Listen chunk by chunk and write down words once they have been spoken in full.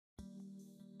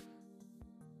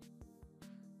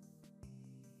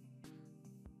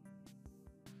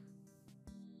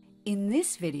In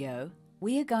this video,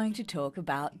 we are going to talk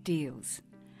about deals,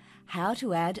 how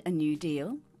to add a new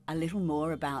deal, a little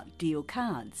more about deal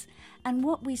cards, and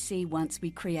what we see once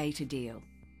we create a deal.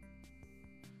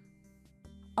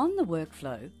 On the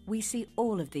workflow, we see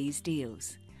all of these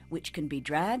deals, which can be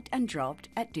dragged and dropped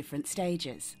at different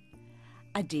stages.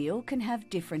 A deal can have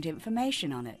different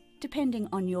information on it, depending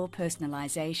on your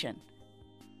personalisation.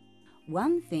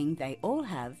 One thing they all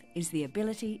have is the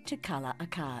ability to colour a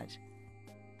card.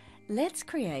 Let's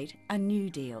create a new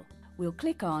deal. We'll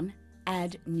click on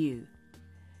Add New.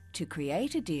 To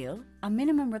create a deal, a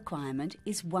minimum requirement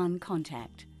is one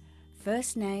contact: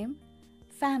 first name,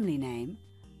 family name,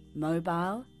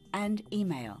 mobile and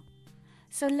email.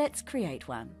 So let's create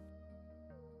one.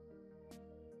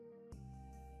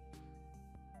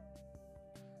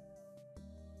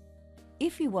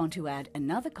 If you want to add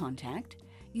another contact,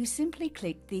 you simply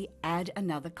click the Add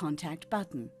Another Contact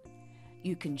button.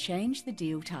 You can change the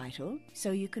deal title, so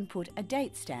you can put a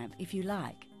date stamp if you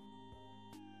like.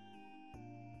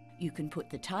 You can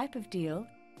put the type of deal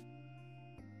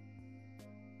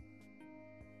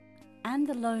and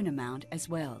the loan amount as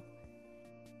well.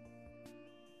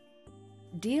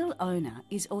 Deal owner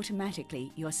is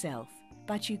automatically yourself,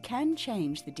 but you can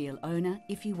change the deal owner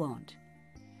if you want.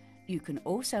 You can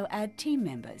also add team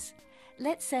members,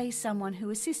 let's say someone who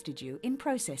assisted you in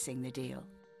processing the deal.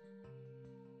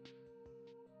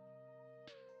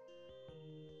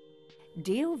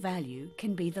 Deal value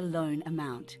can be the loan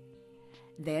amount.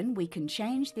 Then we can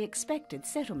change the expected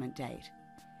settlement date.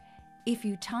 If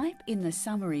you type in the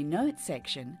summary notes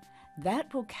section,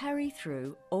 that will carry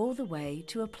through all the way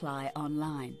to apply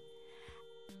online.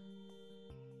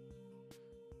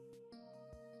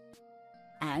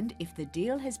 And if the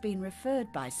deal has been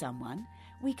referred by someone,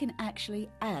 we can actually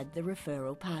add the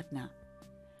referral partner.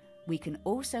 We can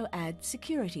also add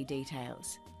security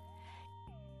details.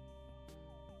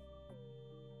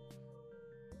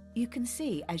 You can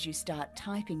see as you start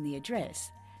typing the address,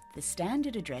 the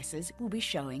standard addresses will be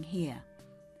showing here.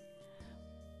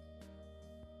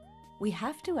 We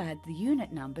have to add the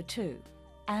unit number too,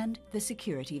 and the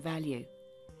security value.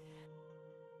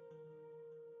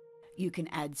 You can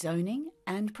add zoning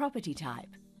and property type.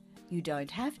 You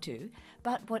don't have to,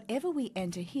 but whatever we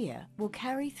enter here will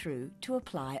carry through to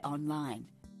apply online.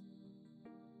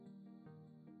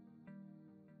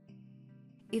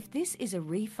 If this is a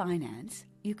refinance,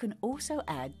 you can also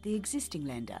add the existing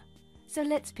lender. So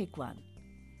let's pick one.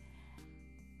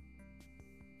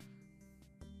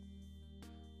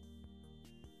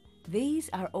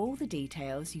 These are all the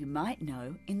details you might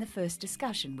know in the first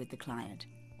discussion with the client,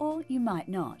 or you might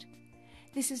not.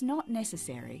 This is not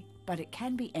necessary, but it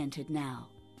can be entered now.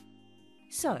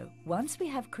 So, once we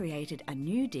have created a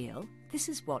new deal, this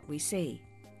is what we see.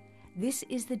 This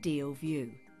is the deal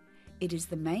view. It is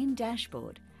the main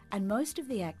dashboard, and most of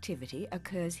the activity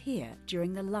occurs here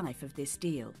during the life of this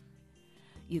deal.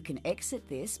 You can exit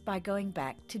this by going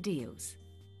back to Deals.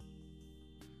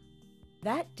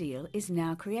 That deal is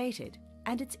now created,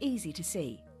 and it's easy to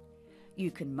see.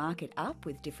 You can mark it up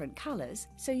with different colours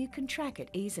so you can track it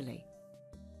easily.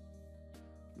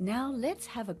 Now let's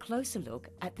have a closer look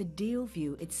at the deal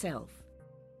view itself.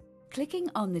 Clicking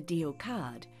on the deal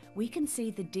card, we can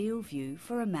see the deal view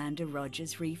for Amanda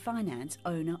Rogers Refinance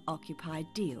Owner-Occupied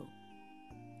Deal.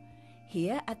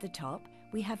 Here at the top,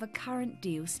 we have a current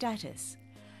deal status,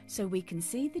 so we can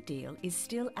see the deal is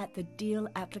still at the deal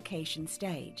application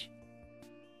stage.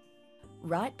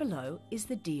 Right below is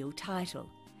the deal title,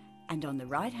 and on the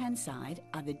right-hand side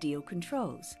are the deal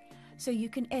controls, so you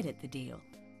can edit the deal.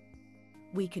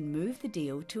 We can move the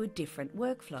deal to a different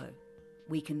workflow.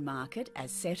 We can mark it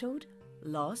as settled,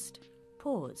 lost,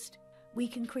 paused. We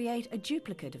can create a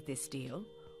duplicate of this deal,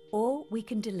 or we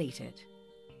can delete it.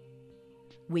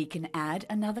 We can add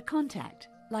another contact,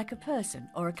 like a person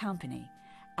or a company,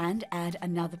 and add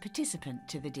another participant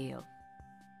to the deal.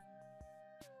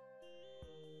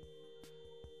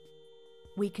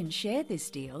 We can share this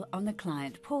deal on the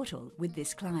client portal with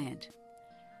this client.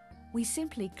 We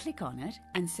simply click on it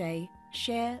and say,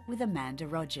 Share with Amanda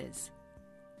Rogers.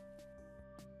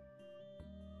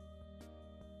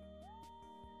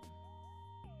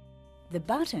 The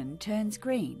button turns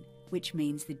green, which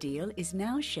means the deal is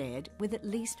now shared with at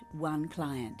least one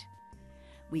client.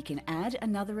 We can add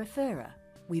another referrer.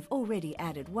 We've already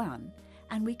added one,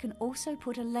 and we can also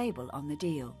put a label on the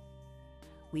deal.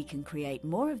 We can create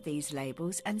more of these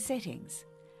labels and settings.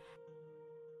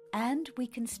 And we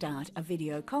can start a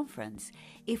video conference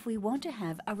if we want to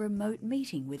have a remote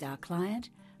meeting with our client,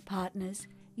 partners,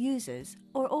 users,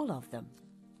 or all of them.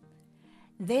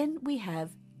 Then we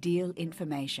have deal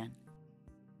information.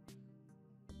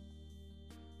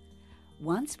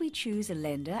 Once we choose a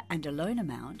lender and a loan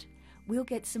amount, we'll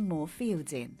get some more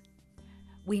fields in.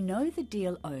 We know the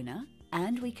deal owner,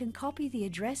 and we can copy the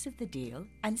address of the deal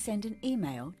and send an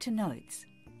email to Notes.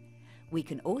 We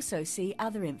can also see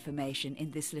other information in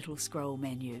this little scroll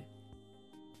menu.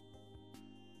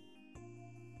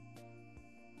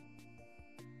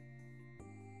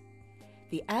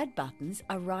 The Add buttons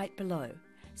are right below,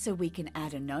 so we can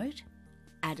add a note,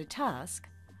 add a task,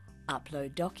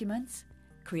 upload documents,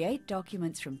 create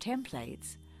documents from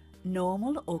templates,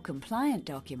 normal or compliant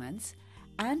documents,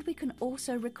 and we can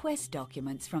also request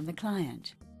documents from the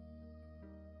client.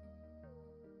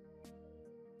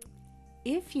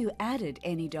 If you added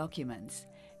any documents,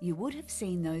 you would have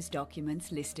seen those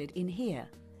documents listed in here,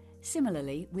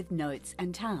 similarly with notes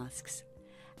and tasks,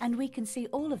 and we can see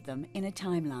all of them in a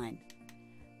timeline.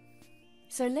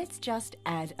 So let's just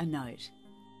add a note.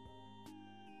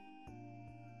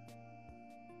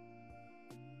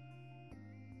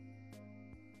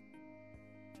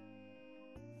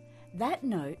 That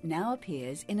note now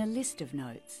appears in a list of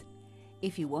notes.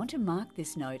 If you want to mark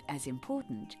this note as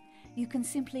important, you can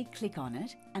simply click on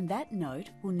it, and that note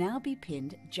will now be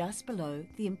pinned just below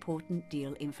the important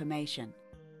deal information.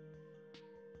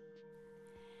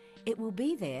 It will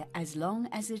be there as long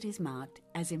as it is marked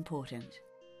as important.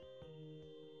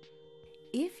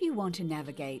 If you want to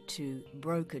navigate to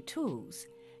Broker Tools,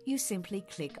 you simply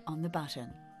click on the button.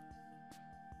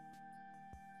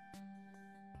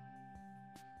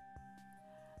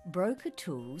 Broker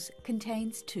Tools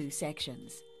contains two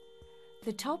sections.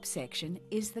 The top section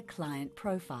is the client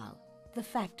profile, the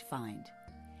fact find.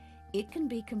 It can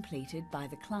be completed by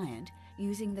the client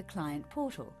using the client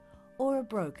portal or a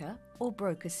broker or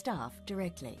broker staff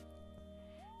directly.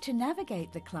 To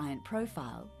navigate the client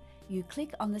profile, you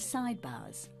click on the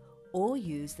sidebars or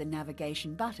use the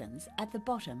navigation buttons at the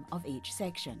bottom of each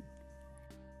section.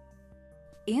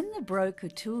 In the Broker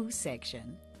Tools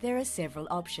section, there are several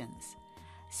options,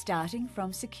 starting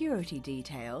from security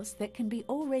details that can be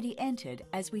already entered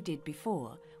as we did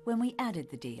before when we added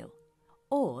the deal,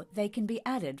 or they can be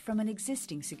added from an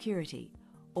existing security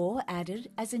or added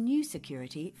as a new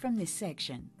security from this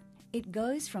section. It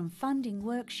goes from funding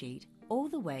worksheet all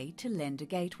the way to lender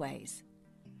gateways.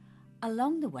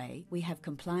 Along the way, we have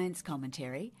compliance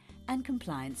commentary and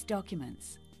compliance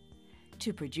documents.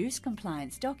 To produce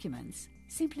compliance documents,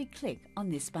 simply click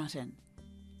on this button.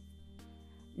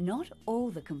 Not all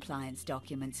the compliance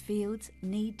documents fields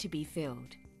need to be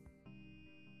filled.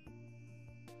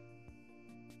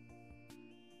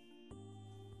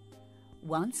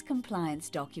 Once compliance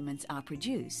documents are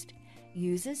produced,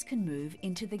 users can move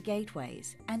into the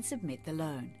gateways and submit the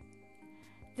loan.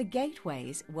 The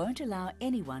gateways won't allow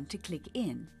anyone to click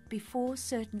in before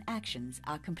certain actions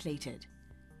are completed.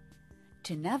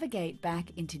 To navigate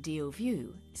back into Deal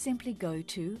View, simply go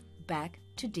to Back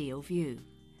to Deal View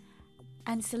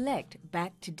and select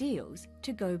Back to Deals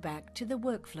to go back to the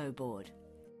workflow board.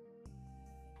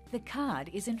 The card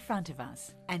is in front of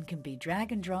us and can be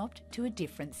drag and dropped to a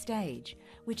different stage,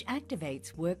 which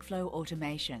activates workflow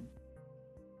automation.